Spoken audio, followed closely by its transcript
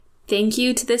Thank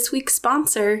you to this week's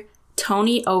sponsor,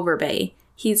 Tony Overbay.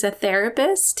 He's a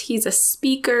therapist, he's a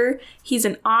speaker, he's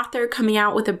an author coming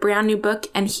out with a brand new book,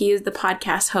 and he is the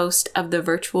podcast host of The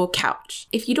Virtual Couch.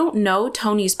 If you don't know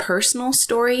Tony's personal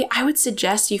story, I would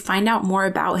suggest you find out more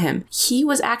about him. He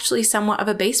was actually somewhat of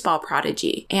a baseball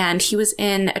prodigy, and he was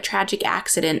in a tragic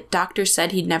accident. Doctors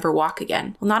said he'd never walk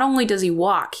again. Well, not only does he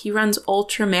walk, he runs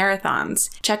ultra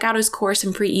marathons. Check out his course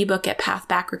and free ebook at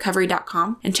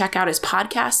pathbackrecovery.com, and check out his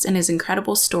podcast and his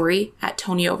incredible story at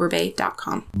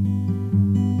tonyoverbay.com.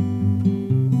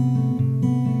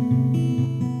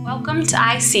 Welcome to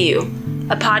I See You,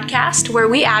 a podcast where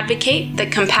we advocate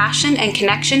that compassion and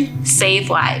connection save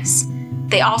lives.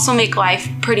 They also make life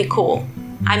pretty cool.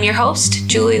 I'm your host,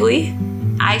 Julie Lee.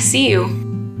 I see you.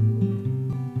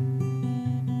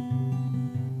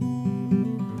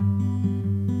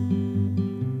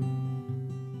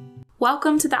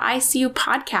 Welcome to the I See You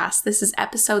podcast. This is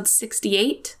episode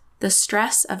 68, The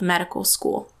Stress of Medical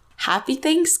School. Happy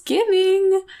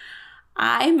Thanksgiving!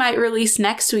 I might release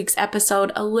next week's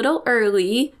episode a little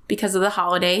early because of the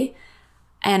holiday.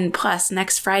 And plus,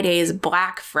 next Friday is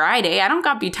Black Friday. I don't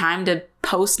got be time to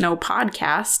post no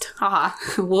podcast.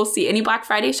 Haha, we'll see. Any Black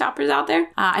Friday shoppers out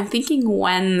there? I'm thinking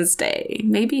Wednesday.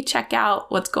 Maybe check out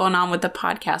what's going on with the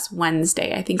podcast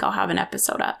Wednesday. I think I'll have an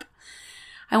episode up.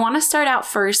 I want to start out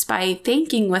first by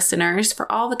thanking listeners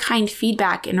for all the kind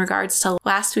feedback in regards to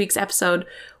last week's episode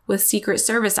with Secret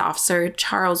Service Officer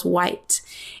Charles White.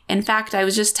 In fact, I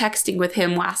was just texting with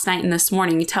him last night and this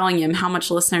morning telling him how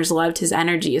much listeners loved his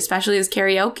energy, especially his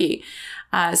karaoke.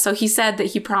 So he said that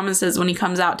he promises when he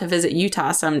comes out to visit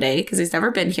Utah someday, because he's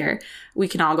never been here, we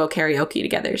can all go karaoke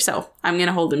together. So I'm going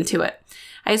to hold him to it.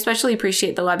 I especially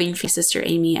appreciate the loving sister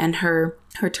Amy and her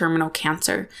terminal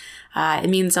cancer. It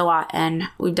means a lot, and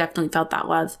we've definitely felt that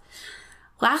love.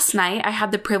 Last night, I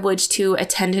had the privilege to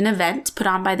attend an event put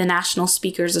on by the National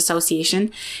Speakers Association,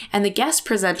 and the guest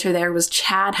presenter there was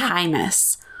Chad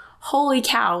Hymas. Holy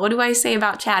cow, what do I say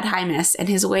about Chad Hymas and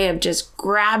his way of just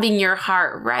grabbing your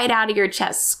heart right out of your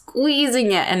chest, squeezing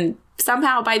it, and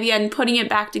somehow by the end putting it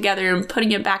back together and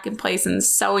putting it back in place and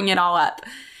sewing it all up.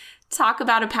 Talk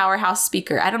about a powerhouse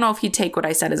speaker. I don't know if he'd take what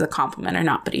I said as a compliment or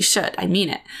not, but he should. I mean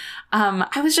it.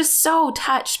 I was just so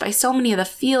touched by so many of the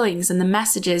feelings and the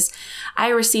messages I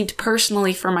received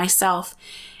personally for myself.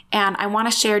 And I want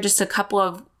to share just a couple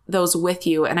of those with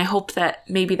you. And I hope that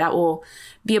maybe that will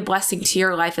be a blessing to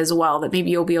your life as well, that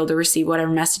maybe you'll be able to receive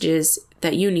whatever messages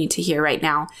that you need to hear right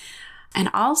now. And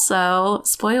also,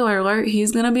 spoiler alert,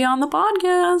 he's going to be on the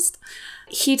podcast.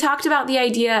 He talked about the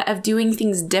idea of doing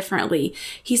things differently.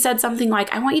 He said something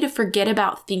like, I want you to forget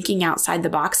about thinking outside the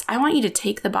box. I want you to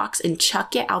take the box and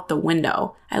chuck it out the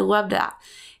window. I love that.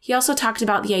 He also talked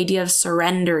about the idea of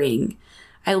surrendering.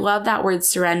 I love that word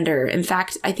surrender. In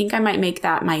fact, I think I might make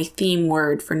that my theme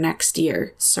word for next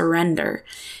year, surrender.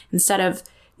 Instead of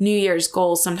New Year's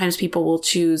goals, sometimes people will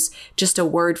choose just a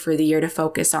word for the year to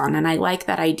focus on. And I like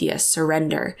that idea,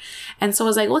 surrender. And so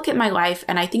as I look at my life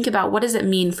and I think about what does it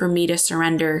mean for me to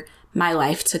surrender my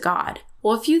life to God?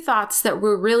 Well, a few thoughts that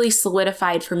were really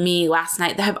solidified for me last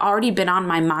night that have already been on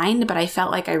my mind, but I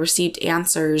felt like I received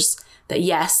answers that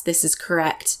yes, this is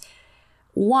correct.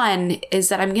 One is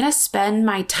that I'm going to spend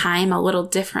my time a little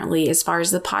differently as far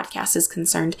as the podcast is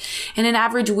concerned. In an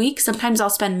average week, sometimes I'll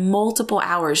spend multiple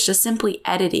hours just simply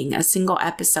editing a single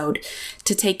episode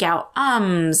to take out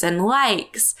ums and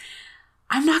likes.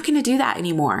 I'm not going to do that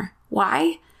anymore.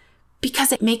 Why?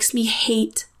 Because it makes me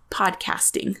hate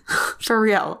podcasting. For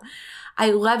real.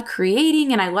 I love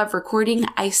creating and I love recording.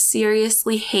 I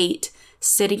seriously hate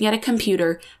sitting at a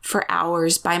computer for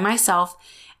hours by myself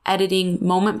editing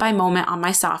moment by moment on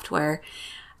my software.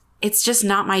 It's just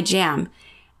not my jam.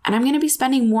 And I'm going to be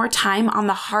spending more time on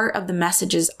the heart of the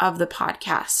messages of the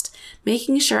podcast,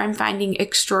 making sure I'm finding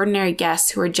extraordinary guests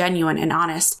who are genuine and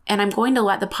honest. And I'm going to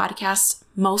let the podcast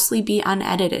mostly be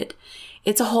unedited.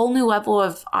 It's a whole new level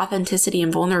of authenticity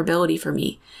and vulnerability for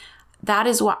me. That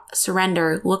is what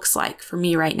surrender looks like for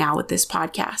me right now with this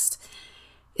podcast.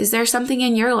 Is there something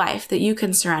in your life that you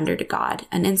can surrender to God?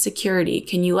 An insecurity?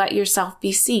 Can you let yourself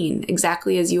be seen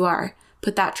exactly as you are?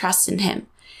 Put that trust in Him.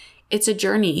 It's a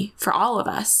journey for all of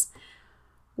us.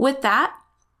 With that,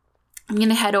 I'm going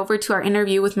to head over to our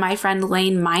interview with my friend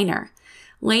Lane Miner.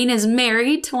 Lane is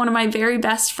married to one of my very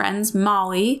best friends,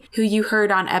 Molly, who you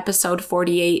heard on episode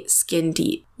 48, Skin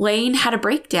Deep. Lane had a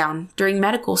breakdown during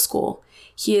medical school.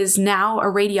 He is now a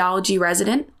radiology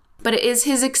resident. But it is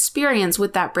his experience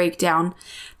with that breakdown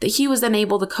that he was then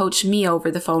able to coach me over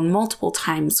the phone multiple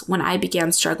times when I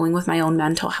began struggling with my own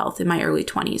mental health in my early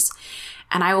 20s.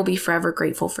 And I will be forever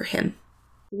grateful for him.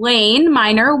 Lane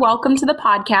Miner, welcome to the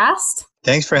podcast.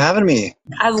 Thanks for having me.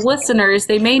 As listeners,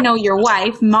 they may know your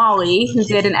wife, Molly, who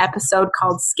did an episode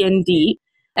called Skin Deep,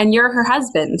 and you're her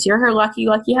husband. You're her lucky,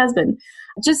 lucky husband.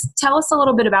 Just tell us a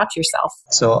little bit about yourself.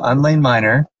 So I'm Lane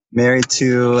Miner, married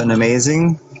to an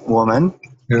amazing woman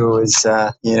who is,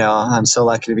 I'm so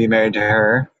lucky to be married to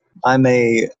her. I'm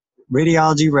a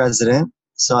radiology resident,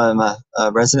 so I'm a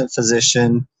resident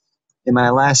physician in my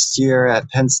last year at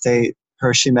Penn State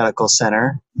Hershey Medical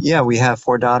Center. Yeah, we have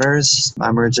 4 daughters.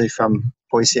 I'm originally from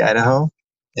Boise, Idaho,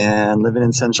 and living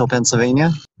in central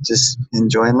Pennsylvania, just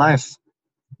enjoying life.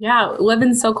 Yeah,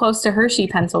 living so close to Hershey,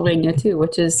 Pennsylvania, too,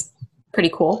 which is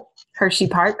pretty cool. Hershey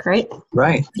Park, right?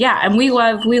 Right. Yeah, and we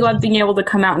love being able to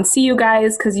come out and see you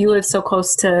guys because you live so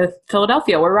close to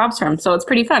Philadelphia, where Rob's from. So it's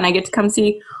pretty fun. I get to come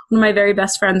see one of my very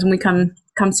best friends when we come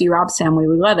see Rob's family.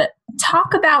 We love it.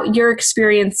 Talk about your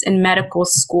experience in medical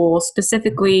school,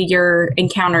 specifically your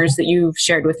encounters that you've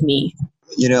shared with me.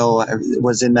 You know, I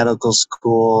was in medical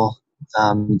school.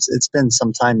 It's been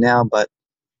some time now, but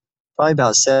probably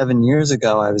about 7 years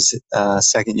ago, I was a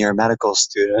second-year medical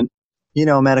student. You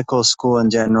know, medical school in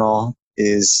general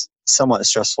is somewhat a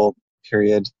stressful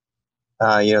period.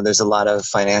 There's a lot of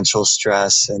financial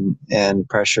stress and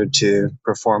pressure to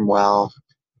perform well,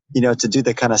 to do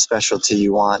the kind of specialty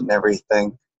you want and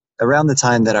everything. Around the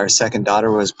time that our second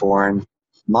daughter was born,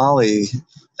 Molly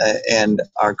and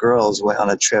our girls went on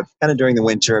a trip kind of during the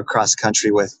winter across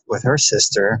country with her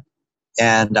sister.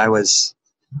 And I was,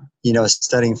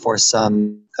 studying for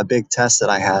a big test that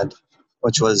I had,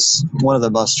 which was one of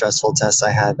the most stressful tests I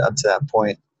had up to that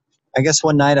point. I guess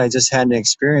one night I just had an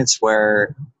experience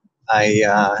where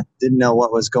I didn't know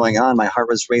what was going on. My heart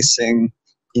was racing,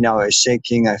 I was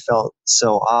shaking. I felt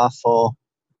so awful,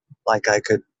 like I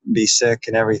could be sick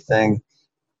and everything.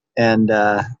 And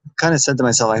kind of said to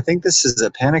myself, I think this is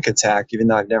a panic attack, even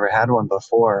though I've never had one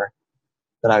before.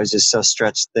 But I was just so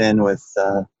stretched thin with,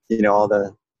 all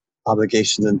the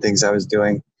obligations and things I was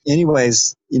doing.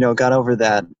 Anyways, got over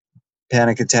that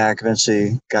panic attack,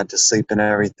 eventually got to sleep and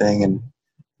everything. And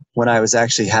when I was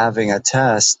actually having a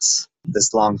test,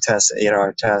 this long test,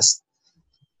 8-hour test,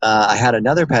 I had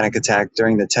another panic attack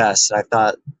during the test. And I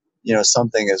thought,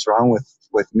 something is wrong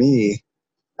with me.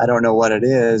 I don't know what it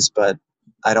is, but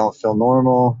I don't feel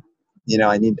normal.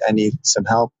 I need some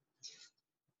help.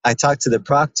 I talked to the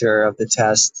proctor of the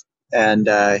test, and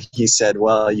he said,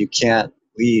 well, you can't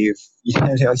leave. He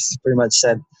pretty much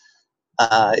said,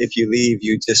 if you leave,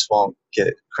 you just won't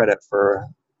get credit for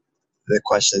the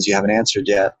questions you haven't answered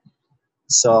yet.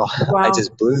 So Wow. I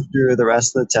just blew through the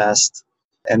rest of the test.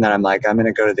 And then I'm like, I'm going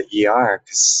to go to the ER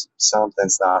because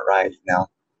something's not right,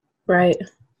 Right.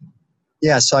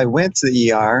 Yeah, so I went to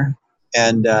the ER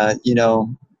and,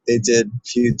 they did a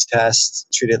few tests,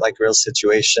 treated it like a real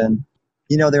situation.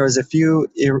 There was a few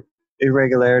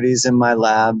irregularities in my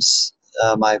labs.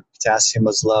 My potassium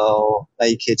was low. My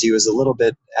EKG was a little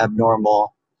bit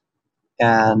abnormal.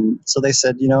 And so they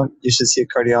said, you should see a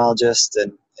cardiologist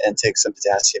and take some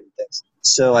potassium and things.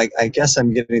 So I guess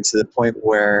I'm getting to the point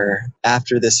where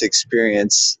after this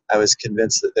experience, I was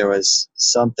convinced that there was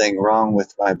something wrong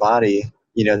with my body,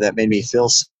 that made me feel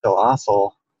so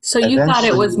awful. So you thought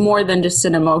it was more than just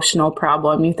an emotional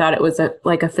problem. You thought it was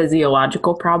like a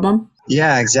physiological problem?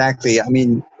 Yeah, exactly. I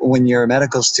mean, when you're a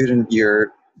medical student,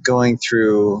 you're going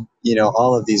through,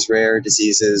 all of these rare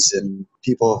diseases, and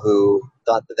people who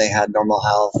thought that they had normal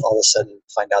health all of a sudden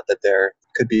find out that they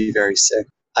could be very sick.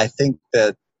 I think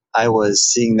that I was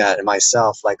seeing that in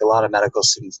myself, like a lot of medical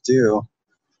students do.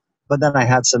 But then I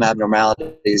had some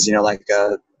abnormalities, like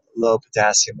low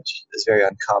potassium, which is very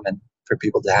uncommon for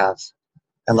people to have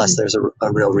unless there's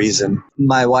a real reason.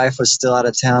 My wife was still out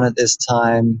of town at this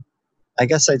time. I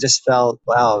guess I just felt,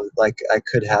 wow, like I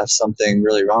could have something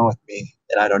really wrong with me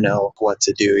and I don't know what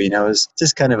to do. It was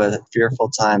just kind of a fearful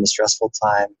time, a stressful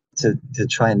time. To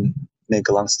try and make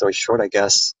a long story short, I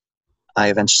guess, I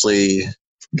eventually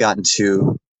got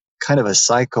into kind of a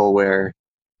cycle where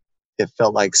it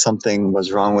felt like something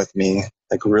was wrong with me,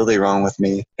 like really wrong with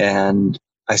me. And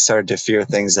I started to fear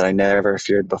things that I never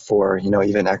feared before,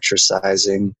 even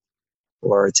exercising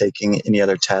or taking any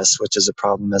other tests, which is a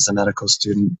problem as a medical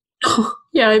student.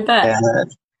 Yeah, I bet.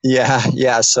 And,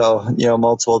 yeah. So,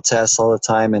 multiple tests all the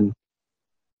time and,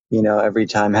 every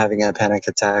time having a panic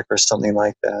attack or something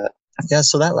like that. Yeah,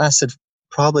 so that lasted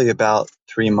probably about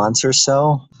 3 months or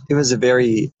so. It was a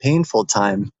very painful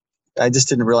time. I just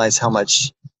didn't realize how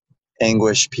much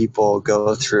anguish people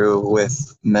go through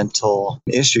with mental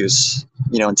issues,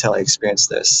 until I experienced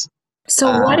this.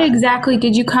 So what exactly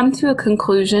did you come to a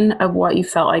conclusion of what you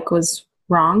felt like was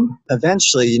wrong?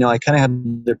 Eventually, I kind of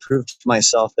had to prove to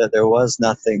myself that there was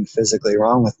nothing physically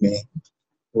wrong with me.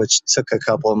 which took a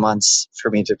couple of months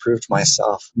for me to prove to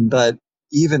myself. But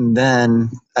even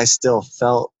then, I still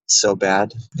felt so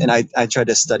bad. And I tried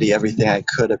to study everything I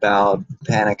could about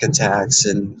panic attacks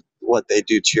and what they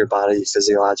do to your body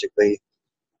physiologically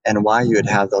and why you would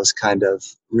have those kind of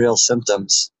real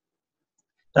symptoms.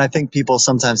 And I think people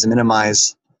sometimes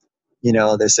minimize,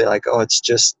 they say like, oh, it's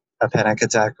just a panic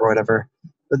attack or whatever.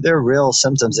 But they're real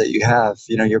symptoms that you have.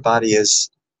 Your body is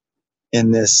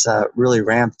in this really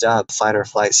ramped up fight or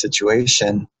flight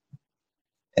situation.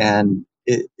 And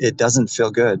it doesn't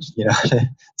feel good,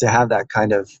 to have that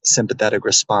kind of sympathetic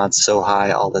response so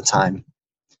high all the time.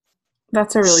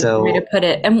 That's a really good way to put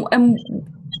it. And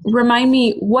remind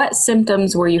me, what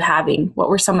symptoms were you having? What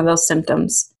were some of those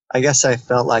symptoms? I guess I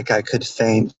felt like I could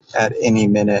faint at any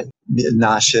minute,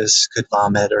 nauseous, could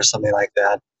vomit or something like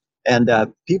that. And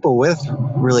people with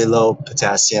really low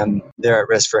potassium, they're at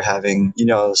risk for having,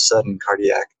 sudden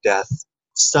cardiac death.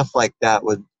 Stuff like that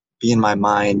would be in my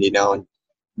mind, and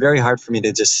very hard for me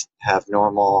to just have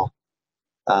normal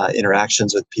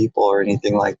interactions with people or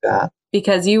anything like that.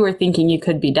 Because you were thinking you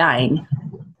could be dying.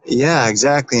 Yeah,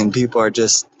 exactly. And people are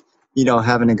just,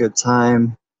 having a good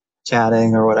time,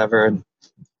 chatting or whatever. And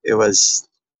it was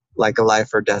like a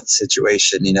life or death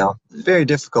situation, Very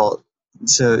difficult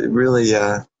to really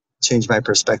change my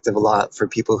perspective a lot for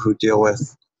people who deal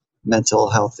with mental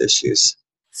health issues.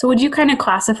 So would you kind of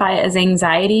classify it as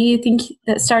anxiety, you think,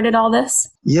 that started all this?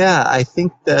 Yeah, I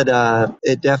think that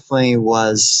it definitely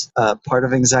was part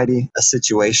of anxiety. A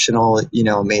situational,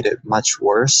 made it much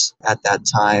worse at that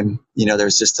time.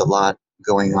 There's just a lot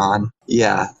going on.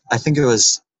 Yeah, I think it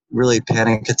was really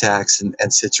panic attacks and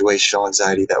situational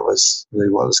anxiety that was really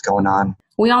what was going on.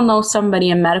 We all know somebody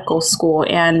in medical school,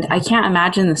 and I can't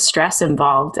imagine the stress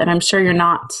involved. And I'm sure you're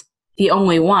not the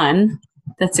only one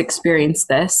that's experienced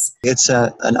this. It's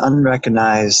an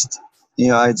unrecognized,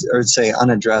 I would say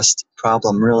unaddressed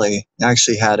problem, really. I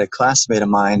actually had a classmate of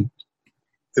mine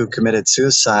who committed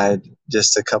suicide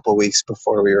just a couple weeks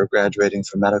before we were graduating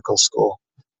from medical school.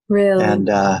 Really? And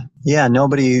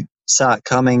nobody saw it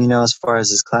coming, as far as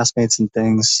his classmates and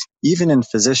things. Even in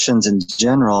physicians in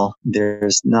general,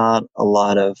 there's not a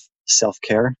lot of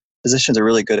self-care. Physicians are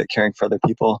really good at caring for other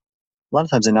people. A lot of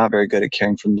times they're not very good at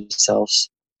caring for themselves.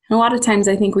 A lot of times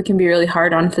I think we can be really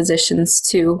hard on physicians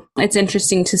too. It's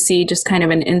interesting to see just kind of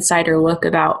an insider look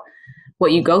about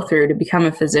what you go through to become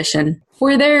a physician.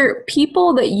 Were there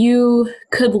people that you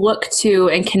could look to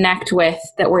and connect with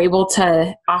that were able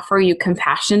to offer you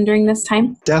compassion during this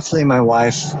time? Definitely my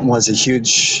wife was a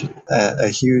huge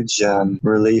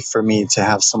relief for me to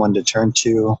have someone to turn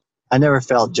to. I never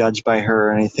felt judged by her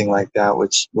or anything like that,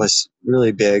 which was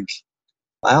really big.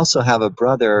 I also have a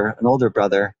brother, an older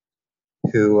brother,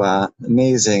 who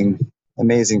amazing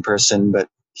person, but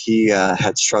he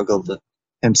had struggled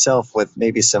himself with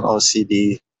maybe some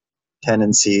OCD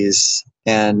tendencies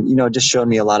and, just showed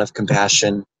me a lot of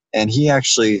compassion. And he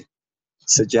actually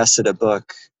suggested a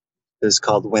book. It was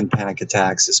called When Panic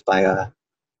Attacks. It's by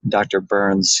Dr.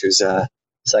 Burns, who's a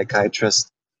psychiatrist.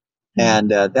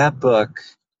 And that book,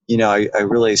 I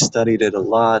really studied it a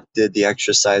lot, did the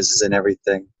exercises and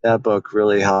everything. That book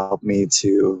really helped me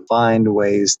to find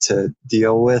ways to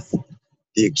deal with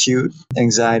the acute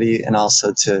anxiety and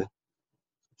also to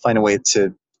find a way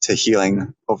to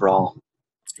healing overall.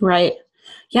 Right.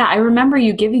 Yeah, I remember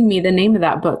you giving me the name of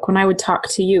that book when I would talk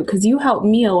to you, because you helped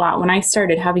me a lot when I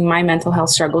started having my mental health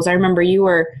struggles. I remember you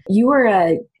were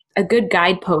a good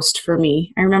guidepost for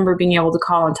me. I remember being able to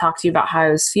call and talk to you about how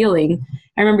I was feeling.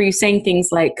 I remember you saying things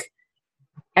like,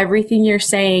 everything you're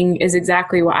saying is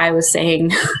exactly what I was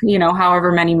saying,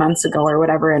 however many months ago or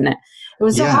whatever. And it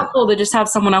was so helpful to just have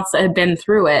someone else that had been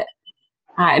through it.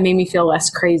 It made me feel less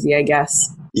crazy, I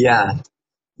guess. Yeah.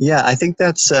 Yeah, I think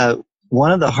that's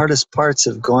one of the hardest parts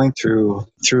of going through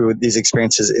these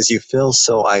experiences is you feel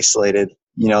so isolated,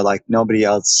 like nobody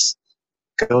else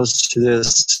goes through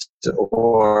this,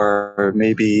 or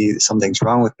maybe something's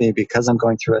wrong with me because I'm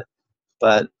going through it.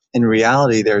 But in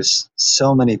reality, there's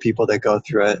so many people that go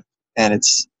through it, and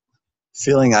it's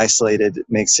feeling isolated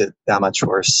makes it that much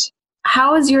worse.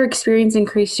 How has your experience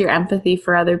increased your empathy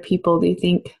for other people, do you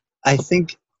think? I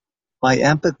think my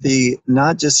empathy,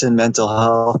 not just in mental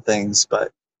health things,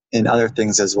 but in other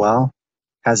things as well,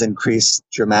 has increased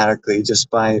dramatically just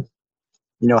by,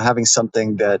 having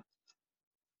something that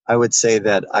I would say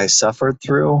that I suffered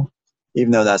through,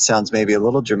 even though that sounds maybe a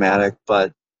little dramatic,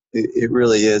 but it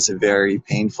really is a very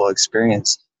painful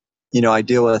experience. I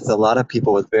deal with a lot of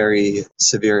people with very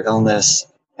severe illness,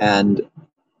 and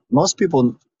most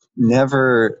people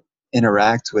never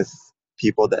interact with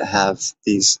people that have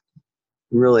these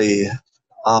really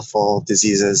awful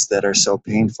diseases that are so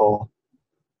painful.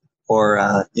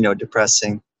 or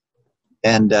depressing.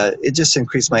 And it just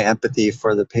increased my empathy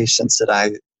for the patients that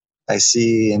I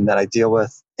see and that I deal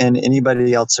with, and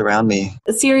anybody else around me.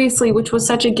 Seriously, which was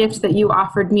such a gift that you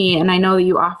offered me, and I know that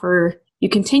you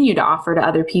continue to offer to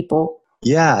other people.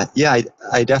 Yeah,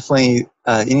 I definitely,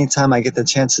 anytime I get the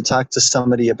chance to talk to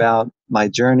somebody about my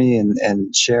journey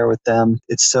and share with them,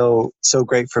 it's so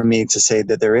great for me to say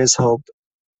that there is hope,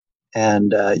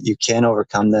 and you can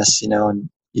overcome this, and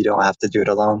you don't have to do it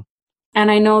alone. And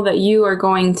I know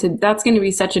that that's going to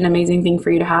be such an amazing thing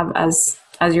for you to have as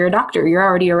you're a doctor. You're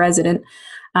already a resident.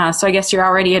 So I guess you're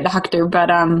already a doctor. But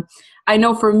I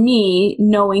know for me,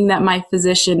 knowing that my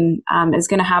physician is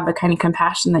going to have the kind of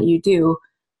compassion that you do,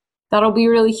 that'll be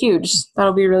really huge.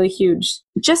 That'll be really huge.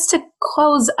 Just to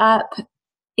close up,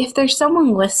 if there's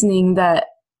someone listening that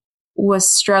was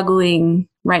struggling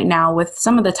right now with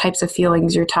some of the types of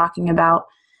feelings you're talking about,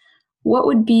 what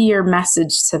would be your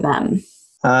message to them?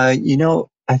 I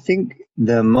think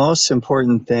the most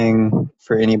important thing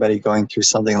for anybody going through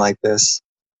something like this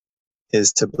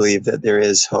is to believe that there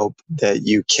is hope, that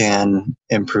you can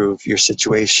improve your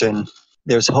situation.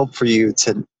 There's hope for you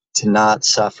to not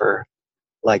suffer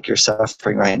like you're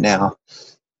suffering right now,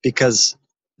 because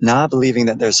not believing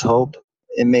that there's hope,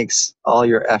 it makes all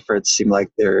your efforts seem like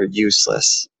they're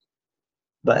useless.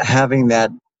 But having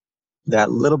that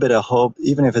little bit of hope,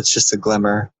 even if it's just a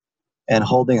glimmer, and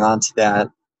holding on to that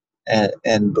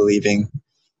and believing,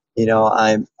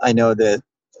 I know that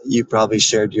you probably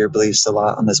shared your beliefs a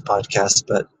lot on this podcast,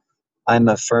 but I'm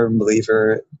a firm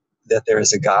believer that there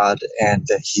is a God and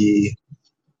that He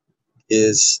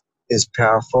is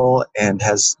powerful and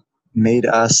has made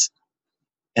us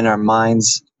in our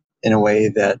minds in a way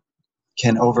that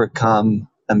can overcome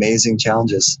amazing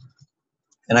challenges.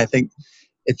 And I think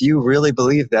if you really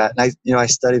believe that, and I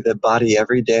study the body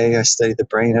every day, I study the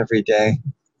brain every day.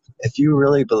 If you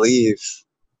really believe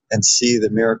and see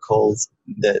the miracles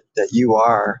that you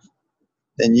are,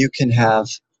 then you can have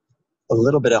a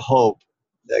little bit of hope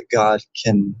that God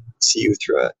can see you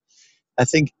through it. I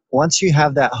think once you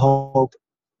have that hope,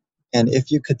 and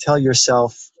if you could tell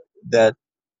yourself that,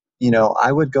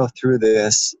 I would go through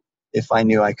this if I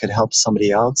knew I could help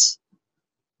somebody else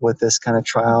with this kind of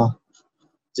trial,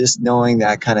 just knowing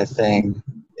that kind of thing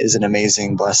is an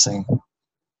amazing blessing.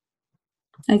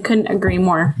 I couldn't agree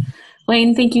more.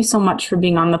 Lane, thank you so much for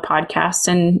being on the podcast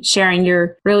and sharing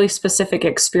your really specific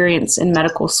experience in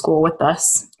medical school with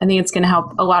us. I think it's going to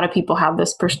help a lot of people have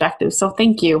this perspective. So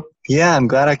thank you. Yeah, I'm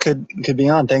glad I could be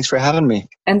on. Thanks for having me.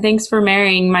 And thanks for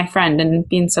marrying my friend and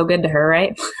being so good to her,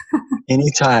 right?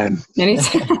 Anytime.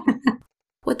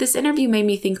 What this interview made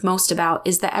me think most about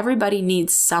is that everybody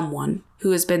needs someone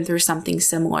who has been through something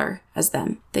similar as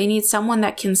them. They need someone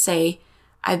that can say,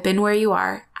 I've been where you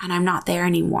are and I'm not there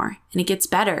anymore and it gets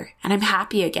better and I'm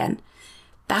happy again.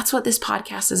 That's what this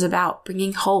podcast is about,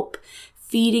 bringing hope,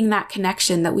 feeding that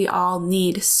connection that we all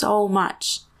need so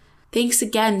much. Thanks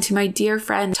again to my dear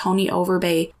friend, Tony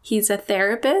Overbay. He's a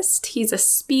therapist, he's a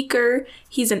speaker,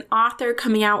 he's an author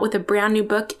coming out with a brand new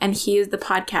book, and he is the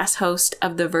podcast host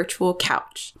of The Virtual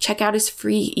Couch. Check out his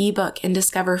free ebook and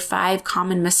discover 5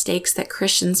 common mistakes that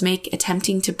Christians make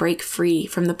attempting to break free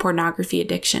from the pornography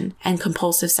addiction and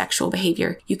compulsive sexual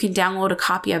behavior. You can download a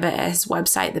copy of it at his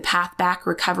website,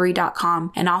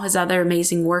 thepathbackrecovery.com, and all his other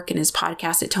amazing work in his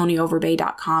podcast at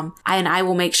tonyoverbay.com. I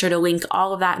will make sure to link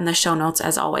all of that in the show notes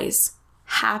as always.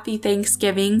 Happy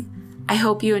Thanksgiving. I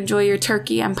hope you enjoy your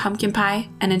turkey and pumpkin pie.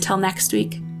 And until next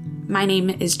week, my name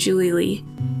is Julie Lee,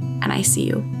 and I see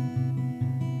you.